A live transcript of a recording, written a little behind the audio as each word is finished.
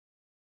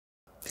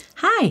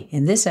Hi,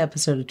 in this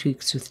episode of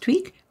Tweeks with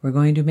Tweek, we're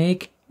going to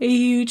make a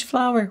huge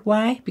flower.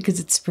 Why? Because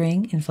it's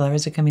spring and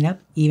flowers are coming up,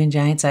 even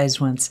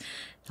giant-sized ones.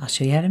 I'll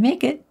show you how to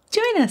make it.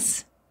 Join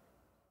us.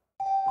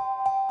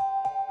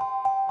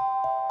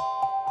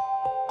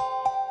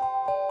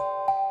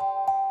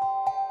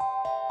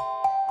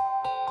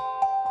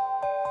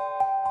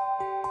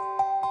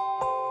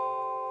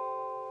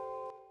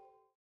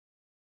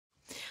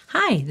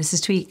 Hi, this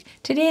is Tweek.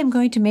 Today I'm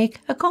going to make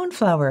a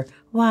coneflower.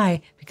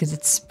 Why? Because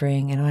it's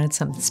spring and I wanted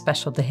something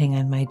special to hang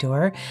on my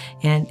door.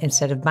 And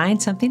instead of buying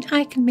something,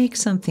 I can make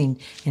something.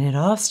 And it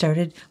all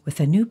started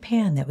with a new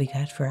pan that we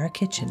got for our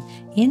kitchen.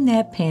 In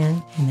that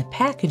pan, in the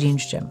packaging,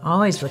 which I'm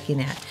always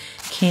looking at,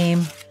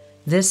 came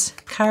this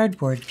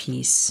cardboard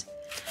piece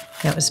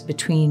that was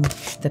between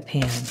the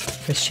pan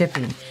for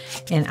shipping.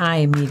 And I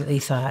immediately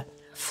thought,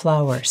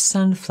 flower,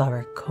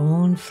 sunflower,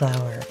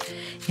 coneflower.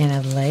 And I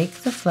like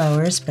the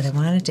flowers, but I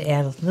wanted to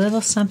add a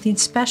little something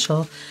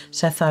special.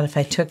 So I thought if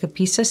I took a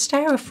piece of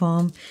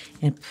styrofoam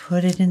and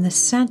put it in the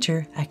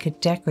center, I could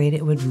decorate it.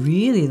 It would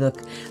really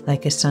look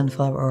like a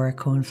sunflower or a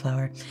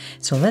coneflower.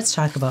 So let's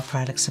talk about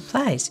product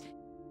supplies.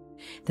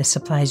 The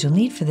supplies you'll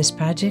need for this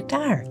project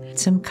are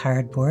some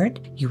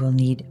cardboard, you will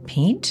need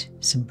paint,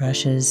 some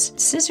brushes,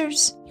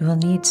 scissors, you will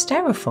need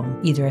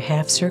styrofoam, either a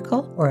half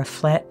circle or a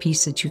flat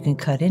piece that you can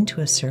cut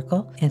into a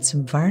circle, and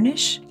some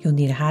varnish. You'll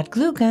need a hot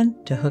glue gun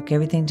to hook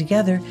everything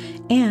together,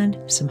 and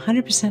some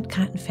 100%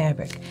 cotton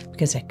fabric,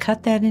 because I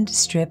cut that into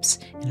strips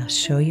and I'll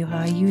show you how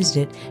I used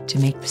it to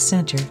make the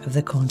center of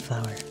the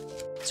coneflower.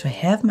 So I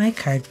have my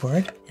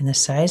cardboard in the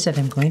size that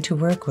I'm going to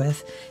work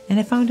with, and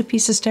I found a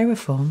piece of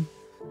styrofoam.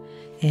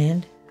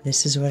 And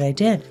this is what I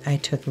did. I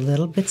took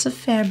little bits of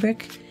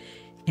fabric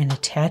and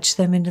attached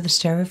them into the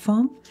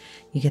styrofoam.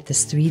 You get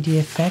this 3D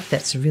effect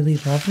that's really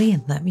lovely,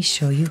 and let me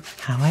show you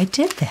how I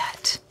did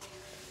that.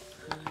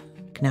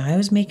 Now I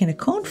was making a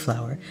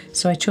coneflower,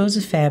 so I chose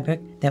a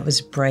fabric that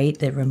was bright,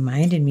 that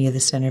reminded me of the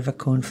center of a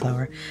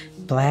coneflower.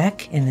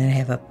 Black, and then I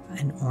have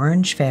an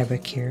orange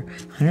fabric here,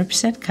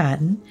 100%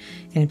 cotton.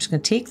 And I'm just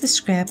going to take the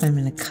scrap and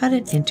I'm going to cut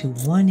it into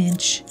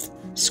 1-inch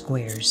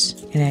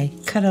squares, and I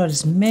cut out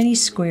as many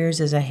squares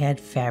as I had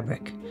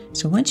fabric.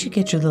 So once you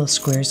get your little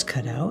squares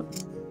cut out,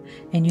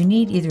 and you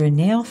need either a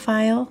nail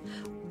file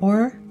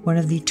or one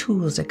of the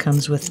tools that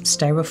comes with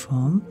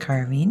styrofoam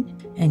carving,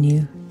 and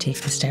you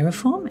take the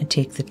styrofoam and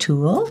take the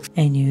tool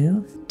and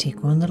you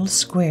take one little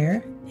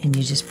square and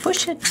you just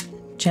push it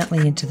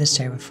gently into the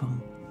styrofoam.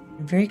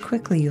 And very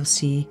quickly you'll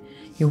see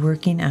you're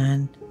working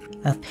on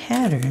a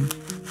pattern.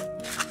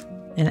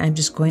 And I'm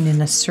just going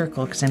in a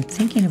circle because I'm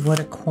thinking of what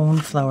a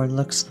coneflower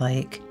looks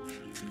like.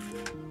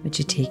 But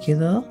you take your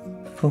little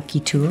pokey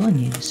tool and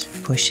you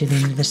just push it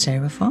into the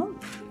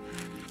styrofoam.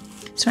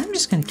 So I'm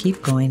just going to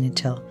keep going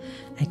until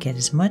I get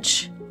as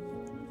much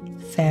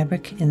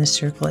fabric in the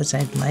circle as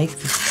I'd like,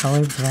 the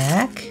color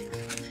black.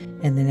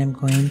 And then I'm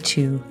going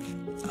to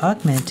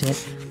augment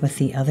it with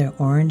the other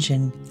orange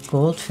and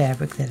gold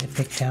fabric that I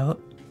picked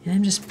out. And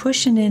I'm just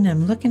pushing in.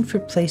 I'm looking for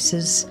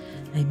places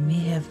I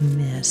may have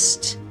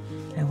missed.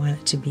 I want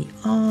it to be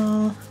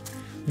all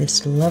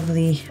this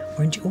lovely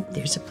orange. Oh,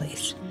 there's a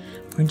place.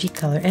 Orangey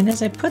color. And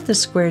as I put the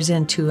squares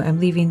in too, I'm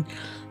leaving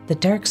the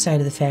dark side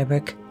of the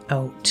fabric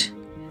out.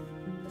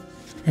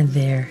 And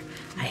there,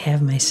 I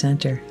have my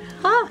center.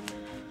 Ah!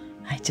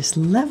 I just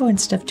love when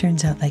stuff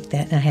turns out like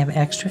that. And I have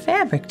extra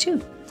fabric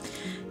too.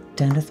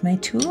 Done with my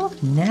tool.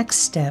 Next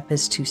step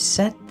is to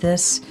set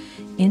this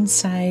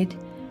inside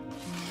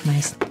my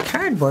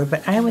cardboard,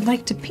 but I would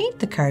like to paint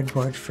the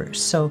cardboard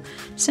first. So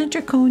center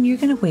cone, you're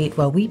going to wait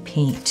while we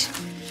paint.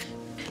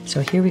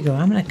 So here we go.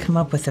 I'm going to come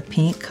up with a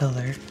paint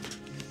color,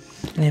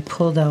 and I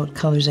pulled out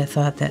colors I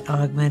thought that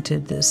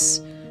augmented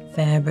this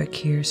fabric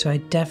here. So I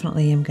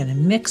definitely am going to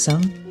mix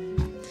them,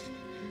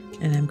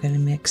 and I'm going to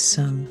mix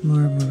some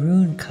more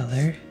maroon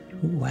color.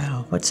 Ooh,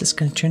 wow, what's this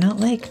going to turn out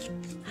like?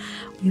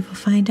 We will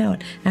find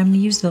out. I'm going to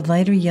use the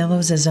lighter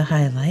yellows as a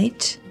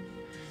highlight.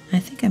 I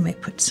think I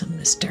might put some of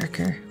this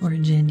darker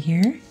orange in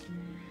here.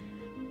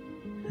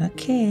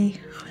 Okay,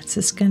 what's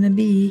this gonna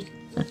be?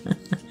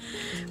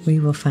 We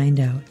will find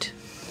out.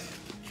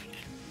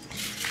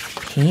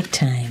 Paint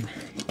time.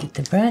 Get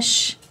the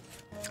brush.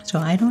 So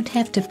I don't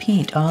have to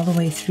paint all the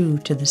way through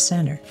to the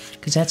center,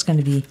 because that's going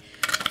to be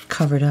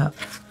covered up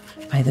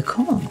by the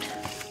cone.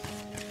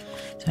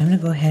 So I'm going to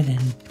go ahead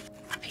and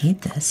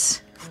paint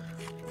this.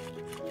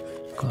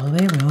 Go all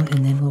the way around,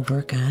 and then we'll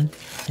work on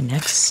the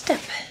next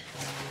step.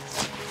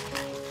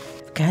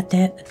 Got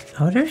that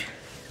outer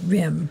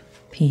rim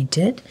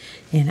painted,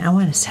 and I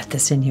want to set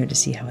this in here to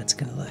see how it's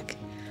going to look.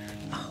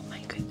 Oh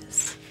my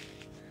goodness.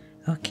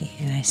 Okay,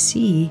 and I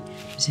see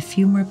there's a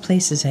few more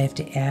places I have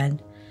to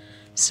add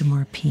some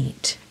more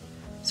paint.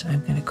 So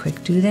I'm going to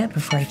quick do that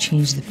before I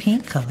change the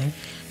paint color.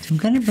 So I'm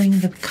going to bring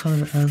the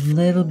color a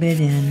little bit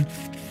in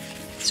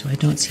so I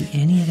don't see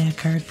any of that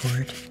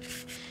cardboard.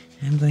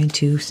 I'm going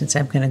to, since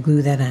I'm going to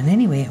glue that on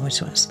anyway, I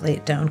just want to lay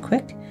it down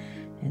quick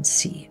and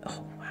see.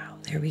 Oh wow,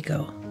 there we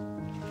go.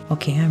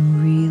 Okay,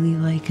 I'm really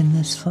liking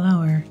this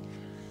flower.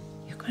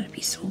 You're going to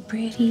be so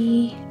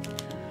pretty.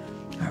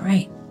 All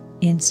right,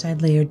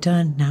 inside layer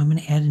done. Now I'm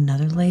going to add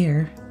another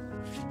layer.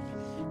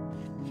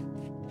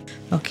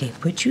 Okay,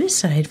 put you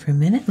aside for a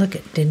minute. Look,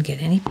 it didn't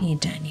get any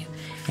paint on you.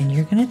 And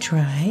you're going to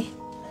try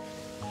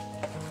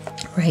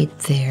right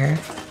there.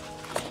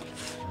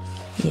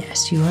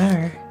 Yes, you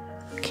are.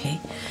 Okay,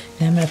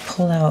 now I'm going to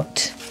pull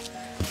out,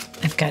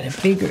 I've got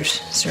a bigger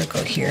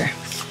circle here.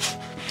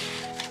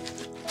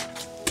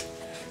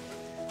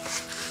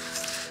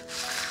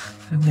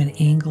 I'm going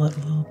to angle it a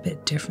little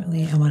bit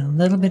differently. I want a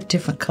little bit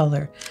different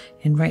color.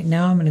 And right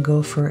now I'm going to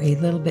go for a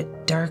little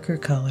bit darker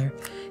color.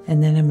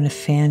 And then I'm going to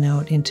fan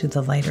out into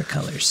the lighter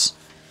colors.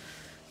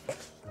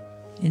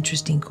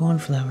 Interesting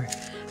coneflower.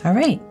 All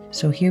right,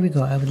 so here we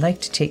go. I would like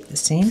to take the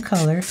same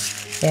color,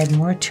 add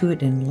more to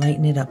it, and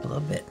lighten it up a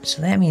little bit.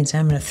 So that means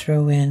I'm going to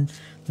throw in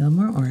a little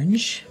more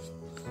orange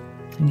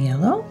and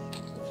yellow.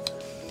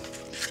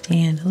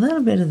 And a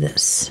little bit of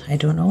this. I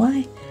don't know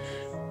why.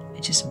 I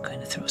just am going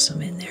to throw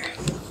some in there.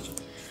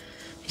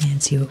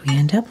 And see what we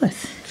end up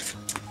with.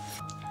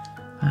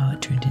 Wow,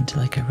 it turned into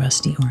like a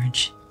rusty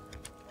orange.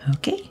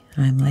 Okay,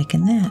 I'm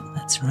liking that.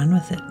 Let's run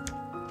with it.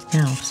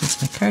 Now,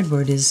 since my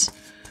cardboard is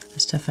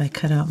the stuff I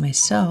cut out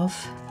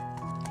myself,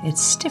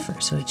 it's stiffer,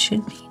 so it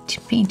should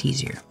paint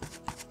easier.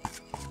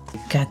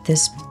 Got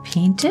this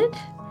painted, and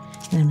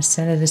I'm going to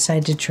set it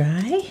aside to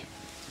dry.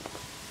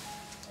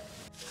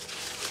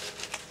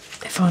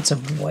 I found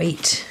some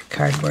white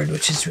cardboard,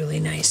 which is really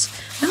nice.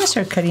 I'm going to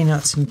start cutting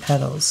out some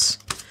petals.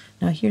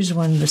 Now here's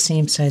one the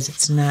same size,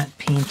 it's not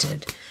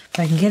painted. If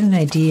I can get an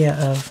idea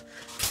of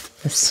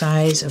the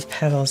size of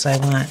petals I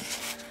want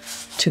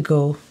to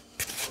go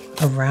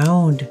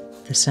around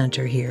the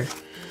center here.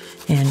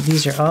 And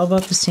these are all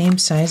about the same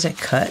size I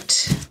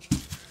cut.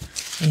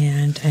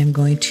 And I'm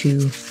going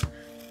to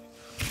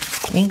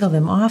angle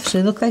them off so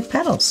they look like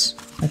petals.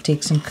 I'll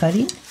take some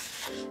cutting,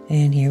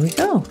 and here we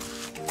go.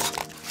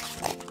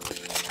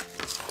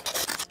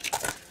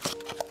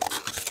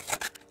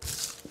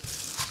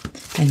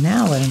 And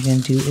now what I'm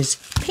going to do is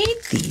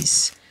paint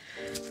these.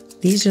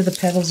 These are the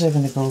petals that are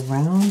going to go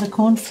around the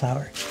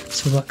coneflower.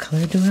 So what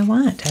color do I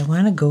want? I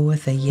want to go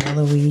with a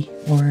yellowy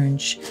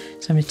orange.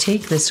 So I'm going to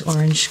take this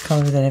orange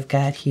color that I've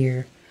got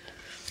here,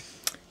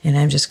 and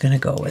I'm just going to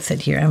go with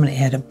it here. I'm going to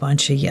add a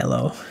bunch of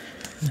yellow,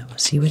 and we'll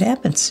see what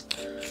happens.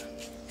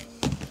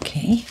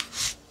 Okay.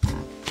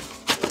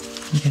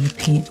 I'm going to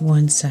paint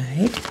one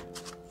side.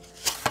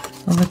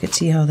 Oh, look at,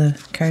 see how the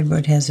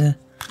cardboard has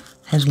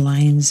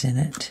lines in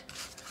it.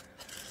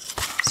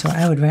 So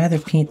I would rather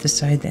paint the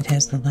side that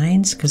has the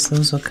lines because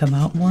those will come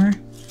out more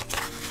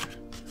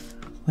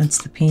once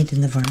the paint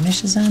and the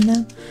varnish is on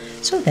them.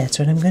 So that's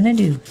what I'm going to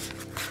do.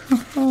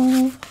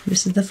 Oh,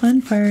 this is the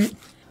fun part.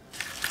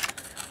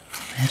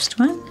 Last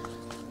one.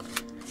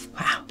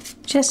 Wow,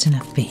 just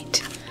enough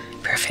paint.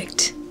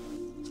 Perfect.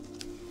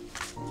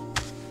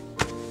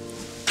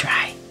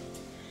 Dry.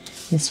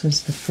 This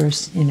was the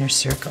first inner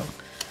circle.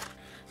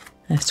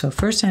 So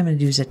first I'm going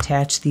to do is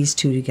attach these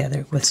two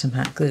together with some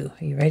hot glue.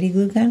 Are you ready,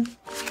 glue gun?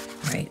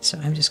 All right, so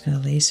I'm just going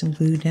to lay some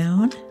glue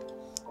down.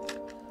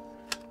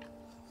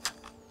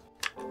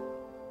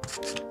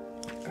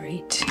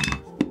 Right.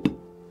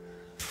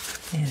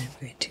 And I'm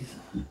going to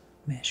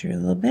measure a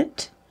little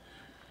bit.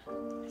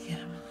 Get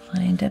them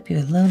lined up. You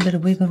have a little bit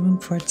of wiggle room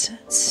before it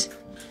sets.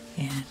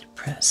 And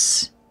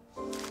press.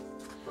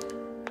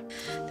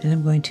 Then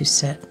I'm going to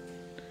set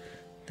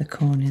the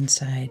cone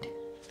inside.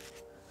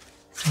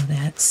 So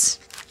that's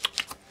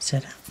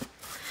set up.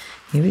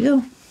 Here we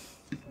go.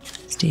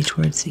 Stay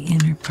towards the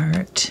inner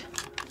part.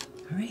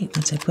 All right,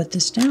 once I put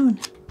this down,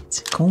 it's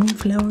a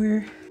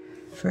coneflower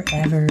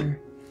forever.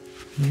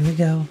 Here we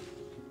go.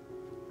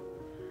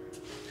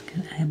 Got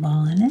an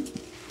eyeball in it.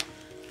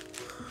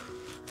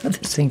 Oh,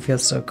 this thing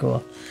feels so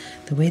cool.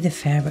 The way the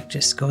fabric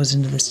just goes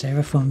into the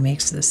styrofoam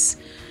makes this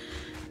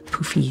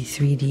poofy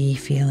 3D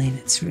feeling.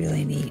 It's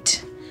really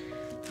neat.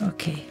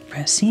 Okay,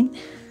 pressing.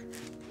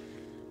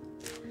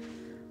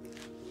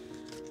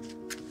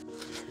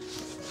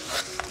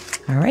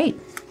 All right,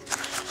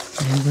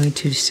 I'm going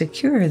to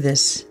secure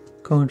this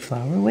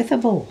coneflower with a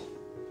bowl.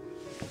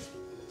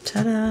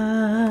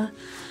 Ta-da!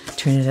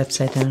 Turn it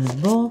upside down in the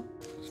bowl.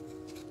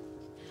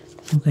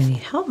 I'm going to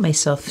help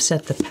myself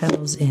set the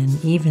petals in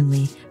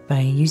evenly by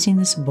using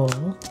this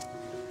bowl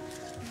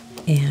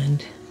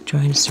and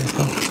drawing a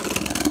circle.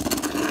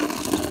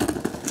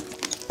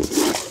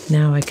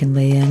 Now I can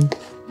lay in,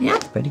 yeah,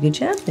 pretty good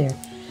job there.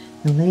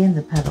 I'll lay in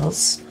the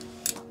petals.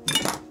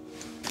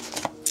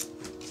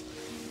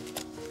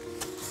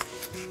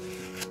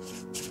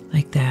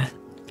 Like that.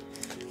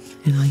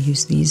 And I'll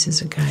use these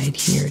as a guide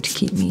here to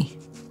keep me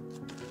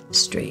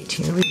straight.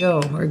 Here we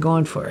go. We're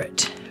going for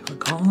it. We're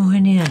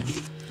going in.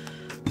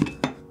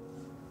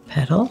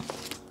 Petal.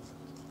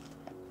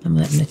 I'm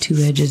letting the two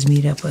edges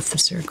meet up with the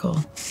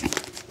circle.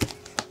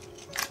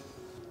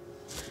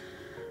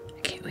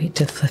 I can't wait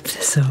to flip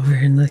this over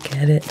and look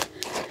at it.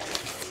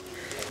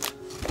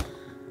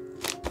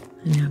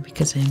 And now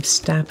because I'm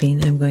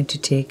stopping, I'm going to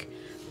take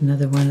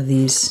another one of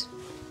these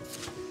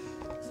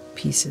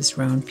pieces,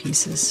 round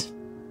pieces.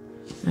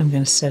 I'm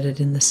going to set it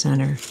in the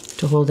center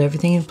to hold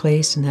everything in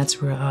place, and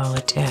that's where I'll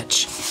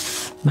attach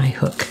my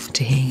hook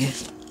to hang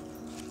it.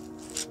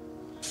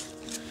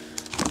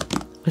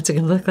 What's it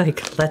gonna look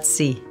like? Let's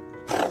see.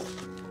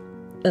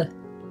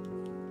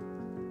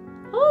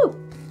 Oh,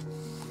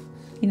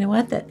 you know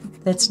what?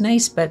 That's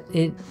nice, but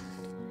it,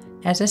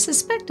 as I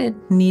suspected,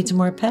 needs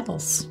more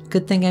petals.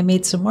 Good thing I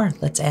made some more.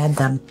 Let's add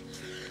them.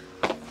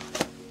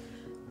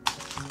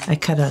 I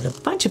cut out a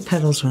bunch of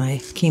petals when I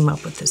came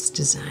up with this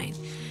design.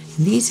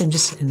 And these are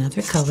just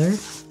another color,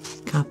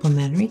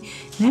 complementary,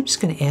 and I'm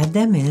just going to add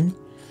them in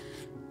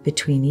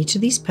between each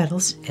of these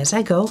petals as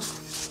I go.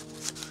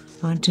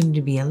 I want them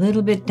to be a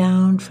little bit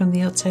down from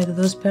the outside of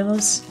those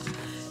petals.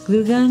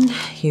 Glue gun,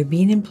 you're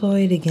being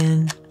employed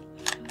again.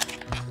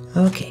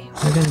 Okay,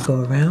 we're going to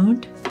go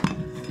around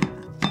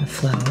the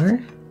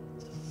flower.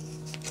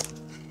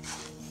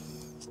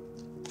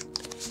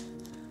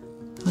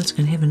 Oh, it's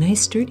going to have a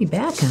nice sturdy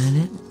back on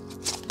it.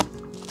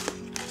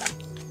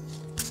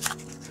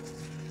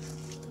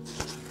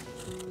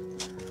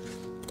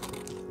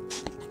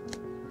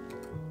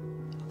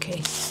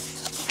 Okay.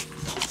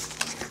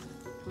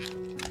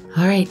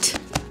 All right,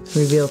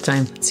 reveal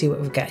time. Let's see what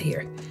we've got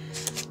here.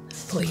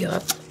 Pull you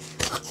up.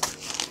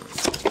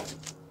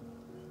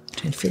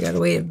 Trying to figure out a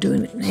way of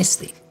doing it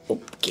nicely.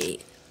 Okay.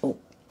 Oh.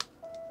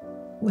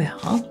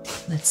 Well,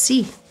 let's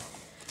see.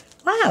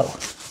 Wow.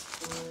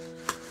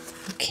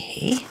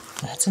 Okay,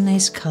 that's a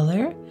nice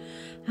color.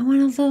 I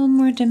want a little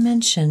more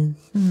dimension.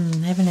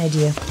 I have an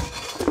idea.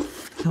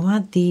 I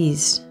want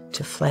these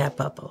to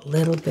flap up a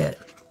little bit,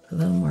 a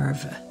little more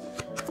of a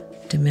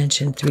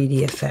dimension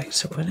 3D effect.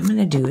 So what I'm going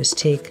to do is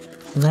take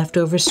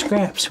leftover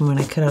scraps from when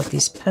I cut out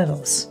these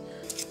petals,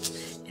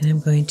 and I'm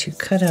going to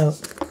cut out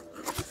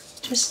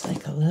just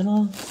like a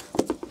little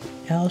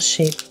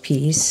L-shaped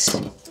piece,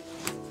 and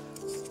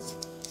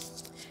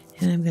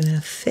I'm going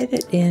to fit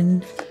it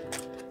in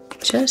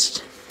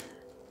just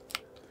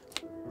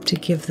to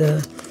give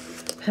the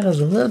petals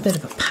a little bit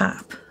of a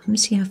pop. Let me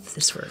see how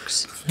this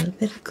works. A little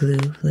bit of glue,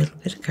 a little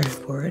bit of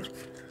cardboard,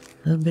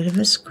 a little bit of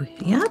a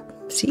squeeze.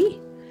 Yep,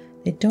 see?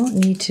 They don't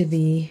need to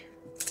be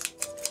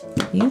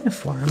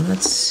uniform.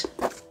 Let's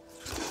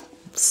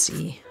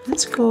see.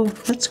 Let's go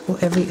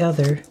every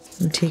other.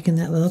 I'm taking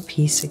that little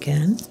piece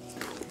again,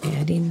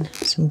 adding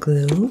some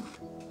glue,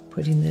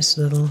 putting this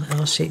little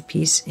L-shaped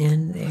piece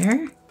in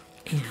there,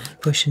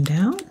 and pushing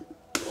down.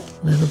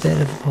 A little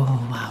bit of,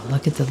 oh wow,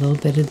 look at the little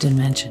bit of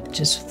dimension,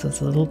 just with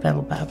those little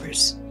pebble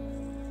poppers.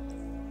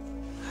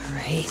 All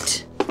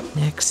right,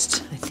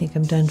 next, I think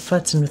I'm done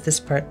futzing with this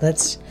part.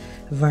 Let's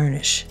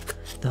varnish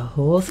the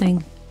whole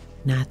thing,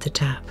 not the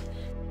top.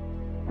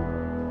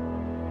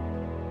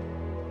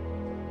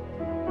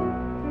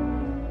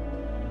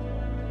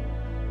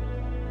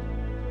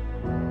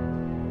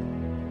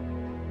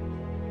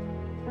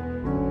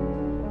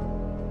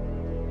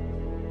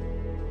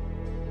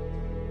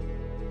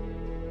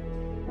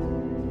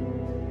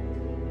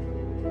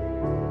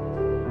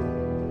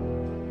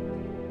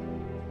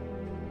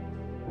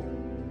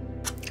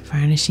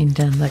 Varnishing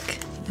done. Look,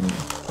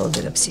 hold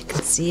it up so you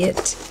can see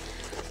it.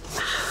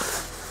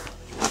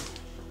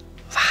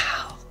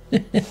 Wow.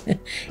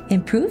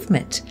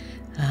 Improvement.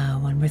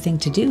 One more thing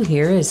to do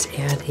here is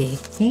add a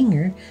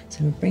hanger. So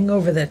I'm going to bring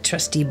over the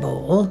trusty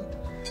bowl.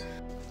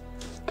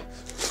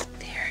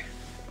 There.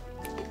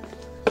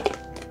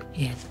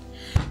 And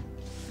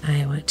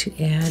I want to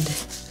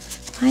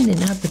find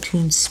an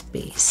opportune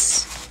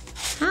space.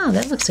 Oh,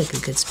 that looks like a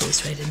good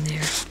space right in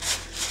there.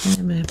 And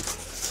I'm going to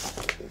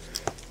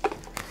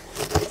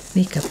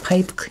make a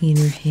pipe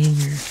cleaner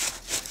hanger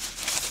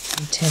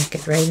and tack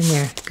it right in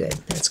there. Good,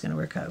 that's going to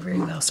work out very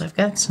well. So I've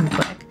got some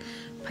black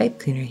pipe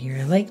cleaner here.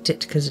 I liked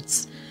it because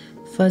it's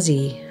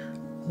fuzzy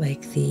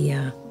like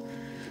the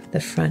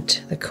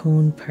front, the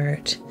cone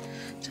part.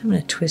 So I'm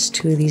going to twist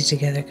two of these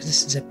together because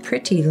this is a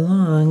pretty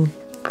long,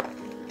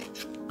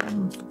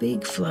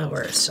 big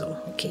flower.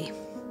 So, okay.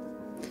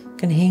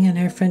 Going to hang on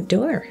our front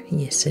door.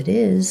 Yes, it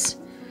is. So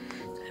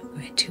I'm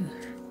going to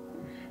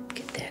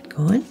get that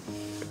going.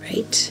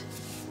 Right.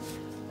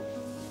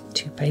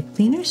 Two pipe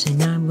cleaners, and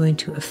now I'm going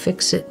to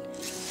affix it,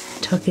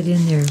 tuck it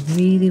in there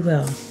really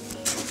well.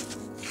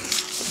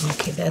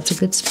 Okay, that's a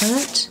good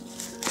spot.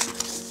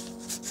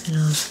 And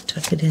I'll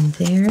tuck it in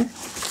there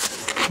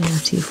and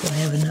see if we'll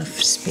have enough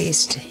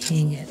space to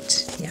hang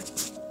it. Yep.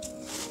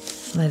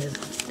 Let the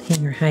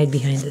hanger hide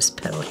behind this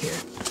petal here.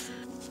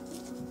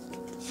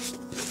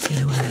 And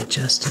I want to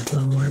adjust it a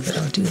little more, but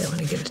I'll do that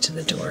when I get it to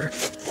the door.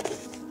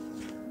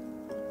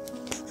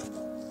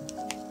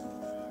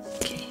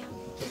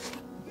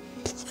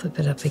 Flip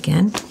it up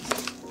again.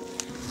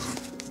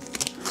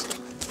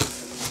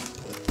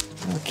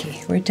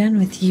 Okay, we're done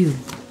with you,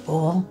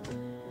 bowl.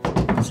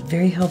 It's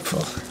very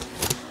helpful.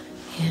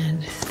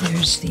 And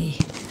there's the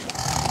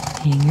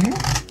hanger.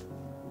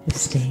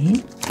 It's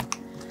staying.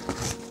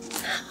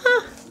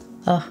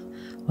 Oh,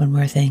 one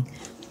more thing.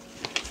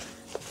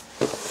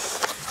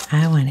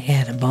 I want to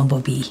add a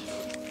bumblebee.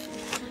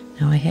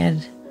 Now I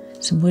had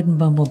some wooden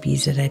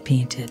bumblebees that I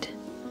painted,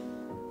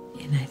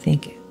 and I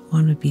think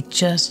one would be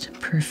just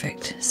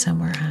perfect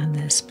somewhere on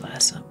this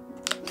blossom.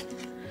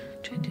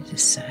 trying to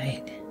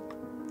decide.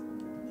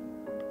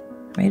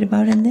 Right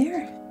about in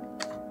there.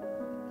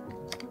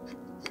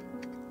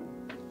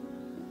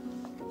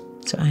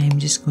 So I am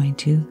just going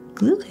to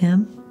glue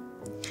him.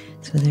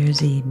 So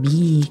there's a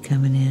bee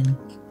coming in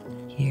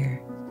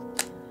here.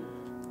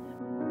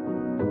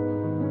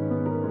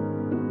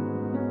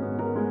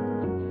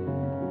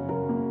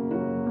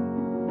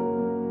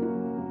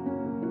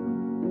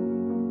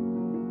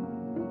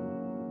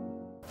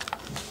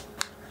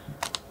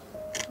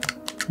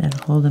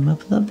 That'll hold him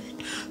up a little bit.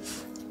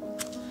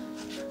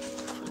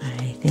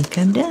 I think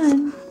I'm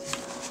done.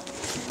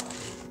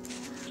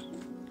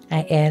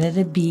 I added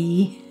a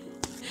bee,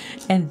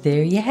 and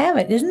there you have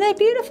it. Isn't that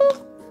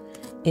beautiful?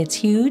 It's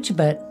huge,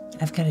 but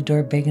I've got a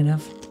door big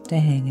enough to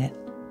hang it.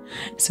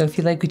 So if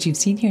you like what you've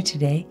seen here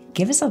today,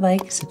 give us a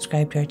like,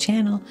 subscribe to our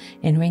channel,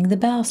 and ring the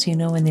bell so you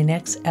know when the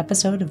next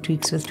episode of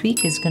Tweeks with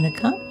Tweek is going to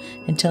come.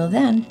 Until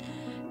then,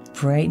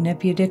 brighten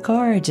up your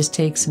decor. Just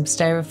take some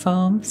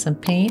styrofoam, some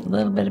paint, a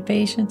little bit of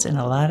patience, and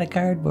a lot of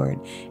cardboard,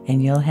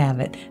 and you'll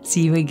have it.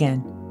 See you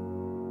again.